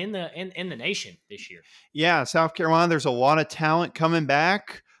conferences and in the nation this year. Yeah, South Carolina, there's a lot of talent coming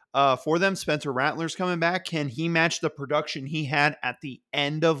back for them. Spencer Rattler's coming back. Can he match the production he had at the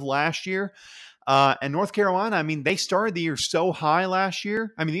end of last year? And North Carolina, I mean, they started the year so high last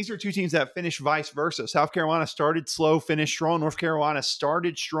year. I mean, these are two teams that finished vice versa. South Carolina started slow, finished strong. North Carolina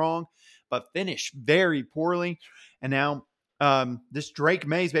started strong, but finished very poorly. And now this Drake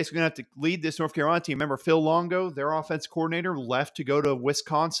May is basically going to have to lead this North Carolina team. Remember, Phil Longo, their offense coordinator, left to go to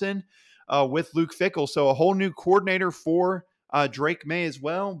Wisconsin with Luke Fickell. So a whole new coordinator for Drake May as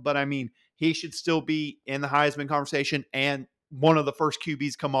well. But, I mean, he should still be in the Heisman conversation and one of the first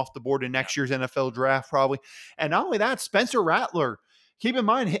QBs come off the board in next year's NFL draft probably. And not only that, Spencer Rattler, keep in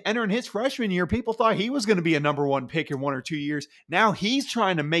mind, entering his freshman year, people thought he was going to be a number one pick in 1 or 2 years. Now he's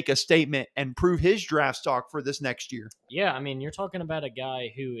trying to make a statement and prove his draft stock for this next year. Yeah, I mean, you're talking about a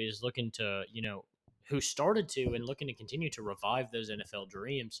guy who is looking to, who started to and looking to continue to revive those NFL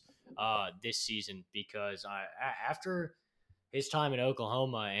dreams this season because after his time in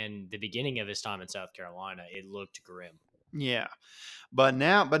Oklahoma and the beginning of his time in South Carolina, it looked grim. Yeah. But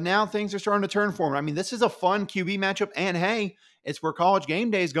now things are starting to turn for him. I mean, this is a fun QB matchup. And hey, it's where College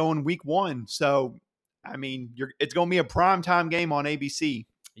Game Day is going week 1. So, I mean, it's going to be a primetime game on ABC.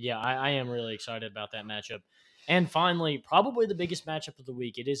 Yeah, I am really excited about that matchup. And finally, probably the biggest matchup of the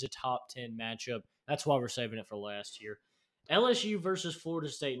week. It is a top 10 matchup. That's why we're saving it for last year. LSU versus Florida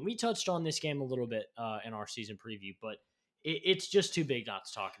State. And we touched on this game a little bit in our season preview, but it's just too big not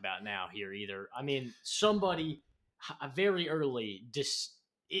to talk about now here either. I mean, somebody very early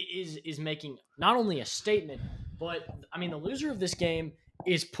is making not only a statement, but I mean the loser of this game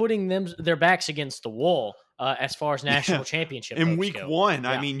is putting their backs against the wall as far as national championship in week go. 1.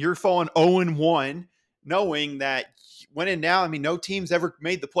 Yeah. I mean, you're falling 0-1, knowing that when in doubt, I mean, no team's ever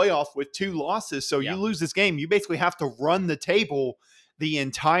made the playoff with 2 losses. So you lose this game, you basically have to run the table the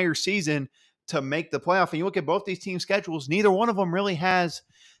entire season to make the playoff. And you look at both these teams' schedules, neither one of them really has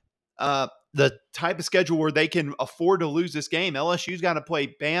the type of schedule where they can afford to lose this game. LSU's got to play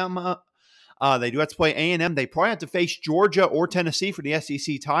Bama. They do have to play A&M. They probably have to face Georgia or Tennessee for the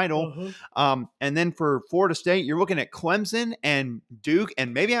SEC title. And then for Florida State, you're looking at Clemson and Duke,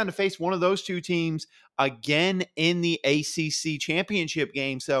 and maybe having to face one of those two teams again in the ACC championship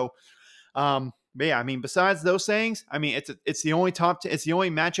game. So, but yeah, I mean, besides those things, I mean, it's the only it's the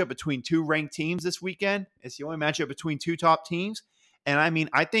only matchup between 2 ranked teams this weekend. It's the only matchup between 2 top teams. And I mean,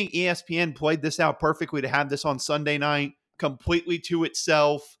 I think ESPN played this out perfectly to have this on Sunday night completely to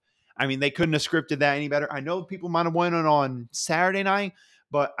itself. I mean, they couldn't have scripted that any better. I know people might have went on Saturday night,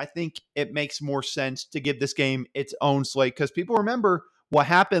 but I think it makes more sense to give this game its own slate because people remember what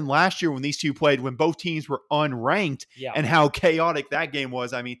happened last year when these two played, when both teams were unranked and how chaotic that game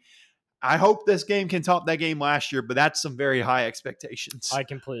was. I mean, I hope this game can top that game last year, but that's some very high expectations. I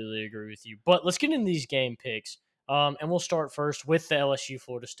completely agree with you. But let's get into these game picks. And we'll start first with the LSU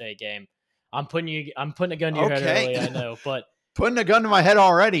Florida State game. I'm putting a gun to your head early, I know, but putting a gun to my head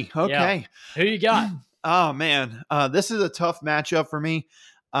already. Okay. Yeah. Who you got? Oh man. This is a tough matchup for me.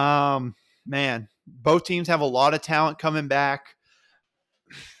 Man, both teams have a lot of talent coming back.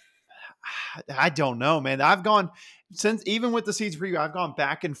 I don't know, man. I've gone since even with the season preview, I've gone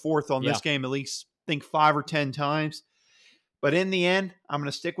back and forth on this game at least I think 5 or 10 times. But in the end, I'm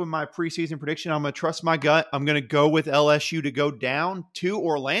going to stick with my preseason prediction. I'm going to trust my gut. I'm going to go with LSU to go down to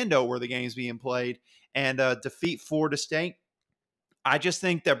Orlando where the game's being played and defeat Florida State. I just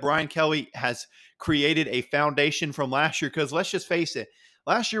think that Brian Kelly has created a foundation from last year because let's just face it,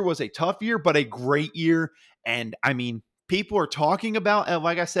 last year was a tough year, but a great year. And I mean, people are talking about,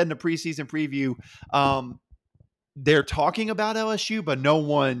 like I said in the preseason preview, they're talking about LSU, but no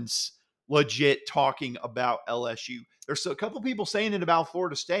one's legit talking about LSU. There's a couple people saying it about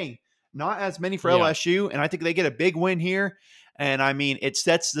Florida State, not as many for LSU, and I think they get a big win here. And I mean, it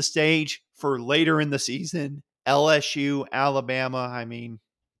sets the stage for later in the season. LSU, Alabama. I mean,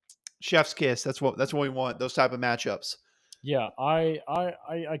 Chef's kiss. That's what we want. Those type of matchups. Yeah,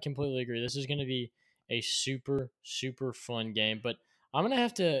 I completely agree. This is going to be a super super fun game, but I'm going to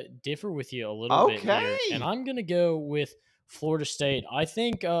have to differ with you a little bit here, and Okay. I'm going to go with Florida State. I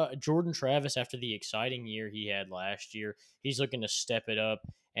think Jordan Travis, after the exciting year he had last year, he's looking to step it up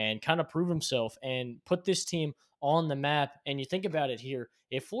and kind of prove himself and put this team on the map. And you think about it here,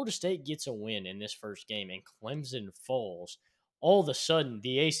 if Florida State gets a win in this first game and Clemson falls, all of a sudden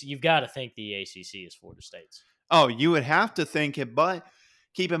you've got to think the ACC is Florida State's. Oh, you would have to think it, but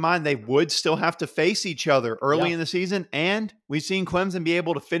keep in mind they would still have to face each other early Yeah. in the season, and we've seen Clemson be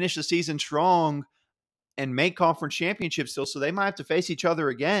able to finish the season strong and make conference championships still, so they might have to face each other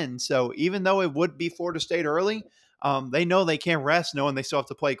again. So even though it would be Florida State early, they know they can't rest knowing they still have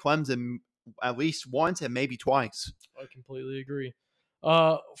to play Clemson at least once and maybe twice. I completely agree.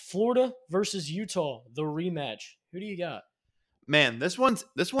 Florida versus Utah, the rematch. Who do you got? Man, this one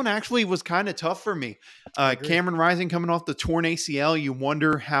actually was kind of tough for me. I agree. Cameron Rising coming off the torn ACL, you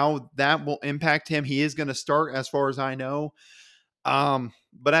wonder how that will impact him. He is going to start, as far as I know.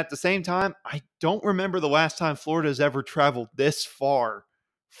 But at the same time, I don't remember the last time Florida has ever traveled this far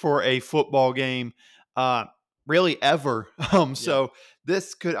for a football game, really ever. So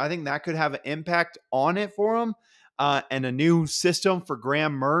I think that could have an impact on it for him. And a new system for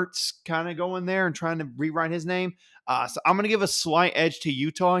Graham Mertz kind of going there and trying to rewrite his name. So I'm going to give a slight edge to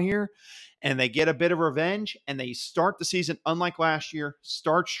Utah here, and they get a bit of revenge, and they start the season, unlike last year,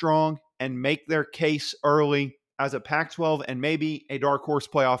 start strong and make their case early as a Pac-12 and maybe a dark horse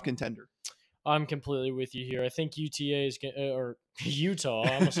playoff contender. I'm completely with you here. I think UTA is or Utah.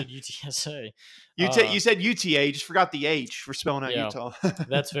 I almost said UTSA. You said UTA. You just forgot the H for spelling out Utah.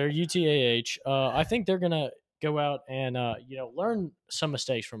 That's fair. UTAH. I think they're gonna go out and learn some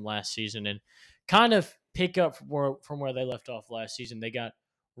mistakes from last season and kind of pick up from where they left off last season. They got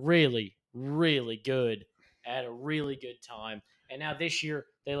really really good at a really good time, and now this year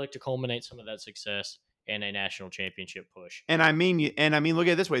they look to culminate some of that success in a national championship push. And I mean, look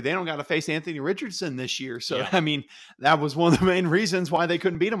at it this way: they don't got to face Anthony Richardson this year. So Yeah. I mean, that was one of the main reasons why they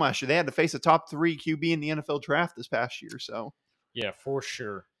couldn't beat him last year. They had to face a top 3 QB in the NFL draft this past year. So yeah, for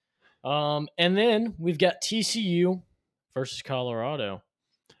sure. And then we've got TCU versus Colorado.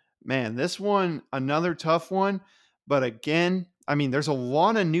 Man, this one, another tough one. But again, I mean, there's a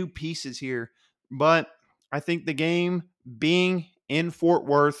lot of new pieces here. But I think the game being in Fort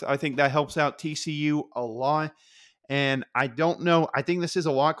Worth, I think that helps out TCU a lot. And I don't know. I think this is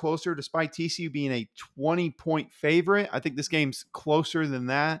a lot closer, despite TCU being a 20-point favorite. I think this game's closer than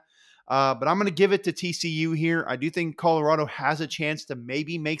that. But I'm going to give it to TCU here. I do think Colorado has a chance to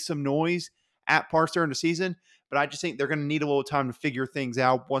maybe make some noise at parts during the season, but I just think they're going to need a little time to figure things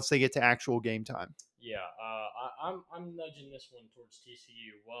out once they get to actual game time. Yeah, I'm nudging this one towards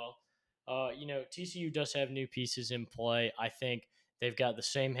TCU. Well, TCU does have new pieces in play. I think they've got the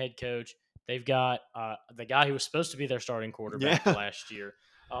same head coach. They've got the guy who was supposed to be their starting quarterback last year.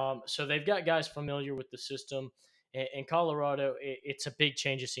 So they've got guys familiar with the system. In Colorado, it's a big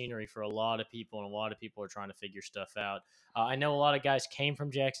change of scenery for a lot of people, and a lot of people are trying to figure stuff out. I know a lot of guys came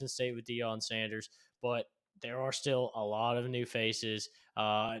from Jackson State with Deion Sanders, but there are still a lot of new faces,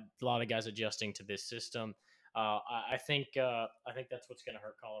 a lot of guys adjusting to this system. I think that's what's going to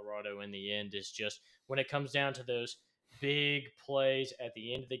hurt Colorado in the end is just when it comes down to those big plays at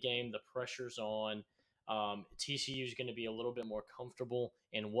the end of the game, the pressure's on. TCU is going to be a little bit more comfortable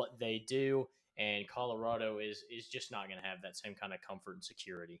in what they do, and Colorado is just not going to have that same kind of comfort and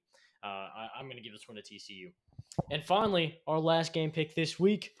security. I'm going to give this one to TCU. And finally, our last game pick this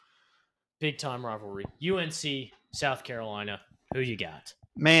week, big time rivalry, UNC, South Carolina. Who you got?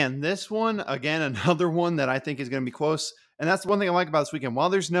 Man, this one, again, another one that I think is going to be close. And that's the one thing I like about this weekend. While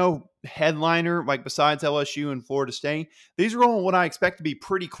there's no headliner, like besides LSU and Florida State, these are all what I expect to be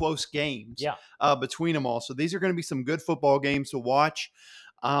pretty close games between them all. So these are going to be some good football games to watch.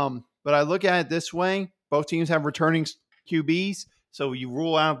 But I look at it this way. Both teams have returning QBs, so you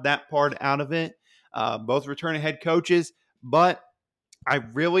rule out that part out of it. Both returning head coaches. But I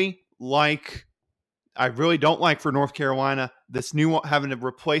really don't like for North Carolina this new having to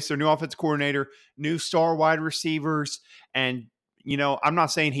replace their new offensive coordinator, new star wide receivers, and I'm not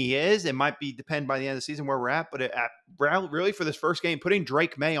saying he is. It might be depend by the end of the season where we're at, but really for this first game, putting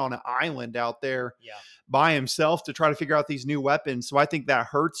Drake May on an island out there by himself to try to figure out these new weapons. So I think that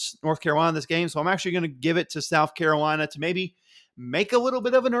hurts North Carolina this game. So I'm actually going to give it to South Carolina to maybe make a little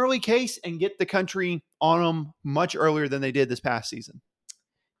bit of an early case and get the country on them much earlier than they did this past season.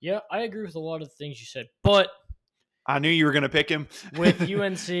 Yeah, I agree with a lot of the things you said, but I knew you were going to pick him. With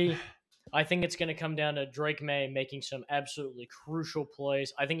UNC, I think it's going to come down to Drake May making some absolutely crucial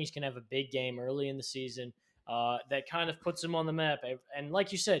plays. I think he's going to have a big game early in the season that kind of puts him on the map. And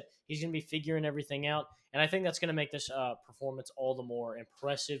like you said, he's going to be figuring everything out. And I think that's going to make this performance all the more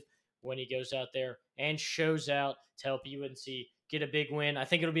impressive when he goes out there and shows out to help UNC get a big win. I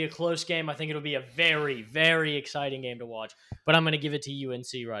think it'll be a close game. I think it'll be a very, very exciting game to watch. But I'm going to give it to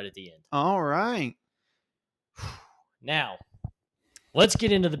UNC right at the end. All right. Now, let's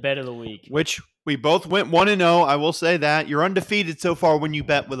get into the bet of the week. Which we both went 1-0. I will say that. You're undefeated so far when you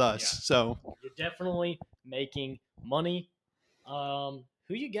bet with us. Yeah. So you're definitely making money.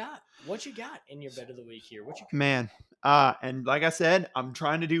 Who you got? What you got in your bet of the week here? What you Man. And like I said, I'm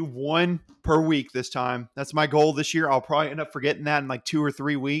trying to do one per week this time. That's my goal this year. I'll probably end up forgetting that in like 2 or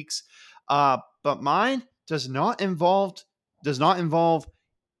 3 weeks. But mine does not involve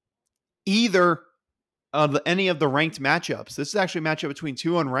either of any of the ranked matchups. This is actually a matchup between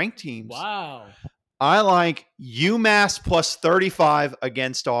 2 unranked teams. Wow. I like UMass plus 35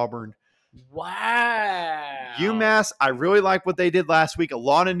 against Auburn. Wow. UMass, I really like what they did last week. A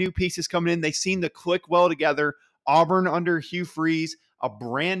lot of new pieces coming in. They seem to click well together. Auburn under Hugh Freeze, a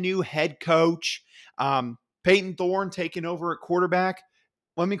brand new head coach. Peyton Thorne taking over at quarterback.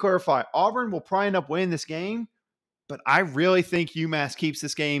 Let me clarify. Auburn will probably end up winning this game, but I really think UMass keeps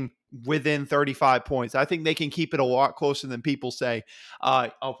this game within 35 points. I think they can keep it a lot closer than people say.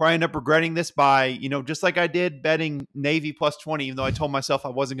 I'll probably end up regretting this by, just like I did betting Navy plus 20, even though I told myself I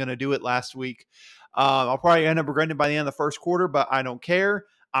wasn't going to do it last week. I'll probably end up regretting it by the end of the first quarter, but I don't care.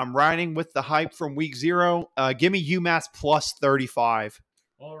 I'm riding with the hype from week 0. Give me UMass plus 35.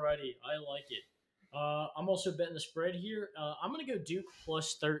 Alrighty, I like it. I'm also betting the spread here. I'm going to go Duke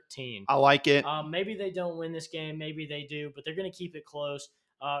plus 13. I like it. Maybe they don't win this game. Maybe they do, but they're going to keep it close.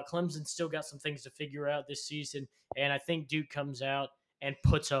 Clemson still got some things to figure out this season, and I think Duke comes out and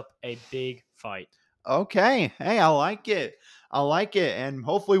puts up a big fight. Okay. Hey, I like it. And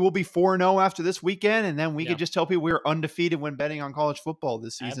hopefully we'll be 4-0 after this weekend, and then we could just tell people we're undefeated when betting on college football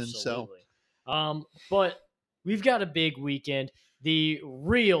this season. Absolutely. But we've got a big weekend. The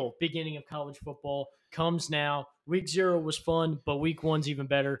real beginning of college football comes now. Week 0 was fun, but week 1's even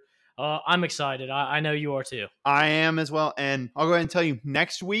better. I'm excited. I know you are too. I am as well. And I'll go ahead and tell you,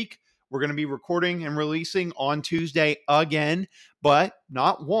 next week, we're going to be recording and releasing on Tuesday again, but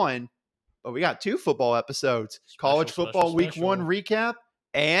not one, but we got 2 football episodes. College football week 1 recap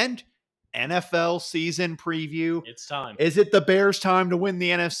and NFL season preview. It's time. Is it the Bears' time to win the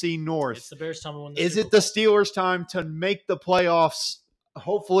NFC North? It's the Bears' time to win the Is Super it the Steelers' time to make the playoffs,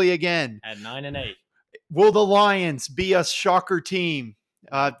 hopefully again? At 9-8. Will the Lions be a shocker team?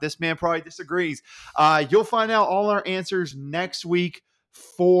 This man probably disagrees. You'll find out all our answers next week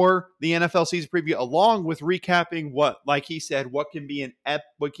for the NFL season preview, along with recapping what can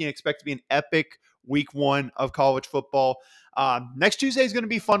expect to be an epic week 1 of college football. Next Tuesday is going to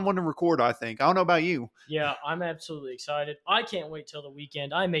be a fun one to record, I think. I don't know about you. Yeah, I'm absolutely excited. I can't wait till the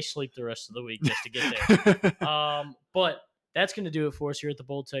weekend. I may sleep the rest of the week just to get there. But that's going to do it for us here at the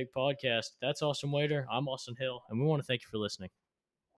Bold Take Podcast. That's Austin Wader. I'm Austin Hill, and we want to thank you for listening.